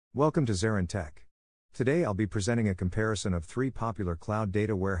Welcome to ZaranTech. Today I'll be presenting a comparison of three popular cloud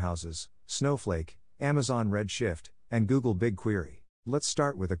data warehouses: Snowflake, Amazon Redshift, and Google BigQuery. Let's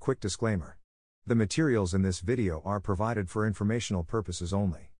start with a quick disclaimer. The materials in this video are provided for informational purposes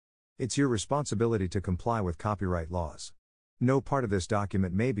only. It's your responsibility to comply with copyright laws. No part of this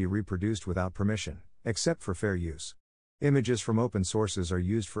document may be reproduced without permission, except for fair use. Images from open sources are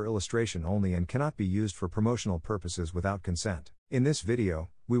used for illustration only and cannot be used for promotional purposes without consent. In this video,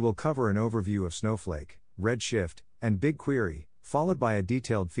 we will cover an overview of Snowflake, Redshift, and BigQuery, followed by a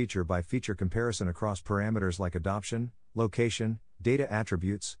detailed feature-by-feature comparison across parameters like adoption, location, data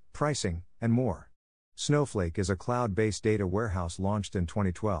attributes, pricing, and more. Snowflake is a cloud-based data warehouse launched in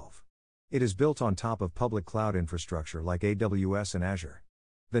 2012. It is built on top of public cloud infrastructure like AWS and Azure.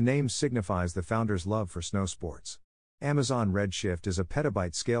 The name signifies the founder's love for snow sports. Amazon Redshift is a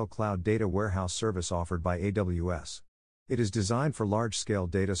petabyte-scale cloud data warehouse service offered by AWS. It is designed for large-scale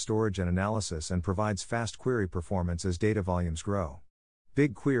data storage and analysis and provides fast query performance as data volumes grow.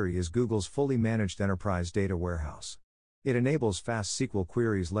 BigQuery is Google's fully managed enterprise data warehouse. It enables fast SQL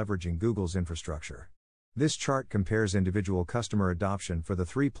queries leveraging Google's infrastructure. This chart compares individual customer adoption for the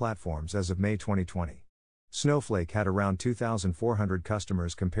three platforms as of May 2020. Snowflake had around 2,400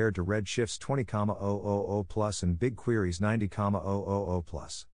 customers compared to Redshift's 20,000 plus and BigQuery's 90,000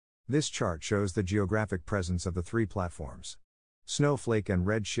 plus. This chart shows the geographic presence of the three platforms. Snowflake and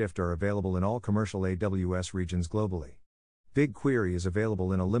Redshift are available in all commercial AWS regions globally. BigQuery is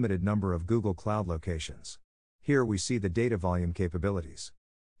available in a limited number of Google Cloud locations. Here we see the data volume capabilities.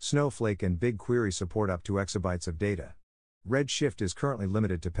 Snowflake and BigQuery support up to exabytes of data. Redshift is currently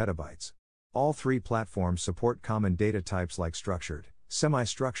limited to petabytes. All three platforms support common data types like structured,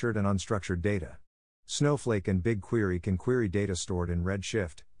 semi-structured and unstructured data. Snowflake and BigQuery can query data stored in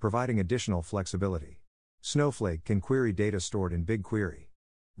Redshift, providing additional flexibility. Snowflake can query data stored in BigQuery.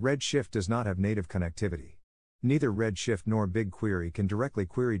 Redshift does not have native connectivity. Neither Redshift nor BigQuery can directly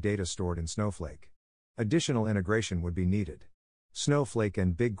query data stored in Snowflake. Additional integration would be needed. Snowflake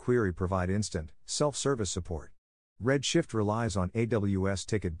and BigQuery provide instant, self-service support. Redshift relies on AWS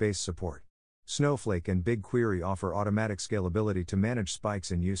ticket-based support. Snowflake and BigQuery offer automatic scalability to manage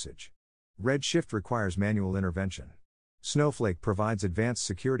spikes in usage. Redshift requires manual intervention. Snowflake provides advanced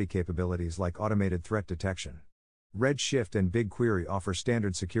security capabilities like automated threat detection. Redshift and BigQuery offer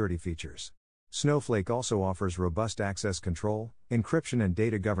standard security features. Snowflake also offers robust access control, encryption and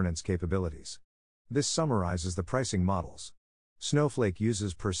data governance capabilities. This summarizes the pricing models. Snowflake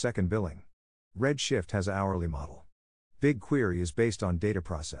uses per-second billing. Redshift has an hourly model. BigQuery is based on data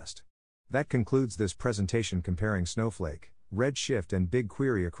processed. That concludes this presentation comparing Snowflake, Redshift and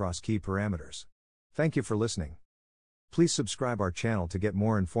BigQuery across key parameters. Thank you for listening. Please subscribe our channel to get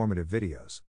more informative videos.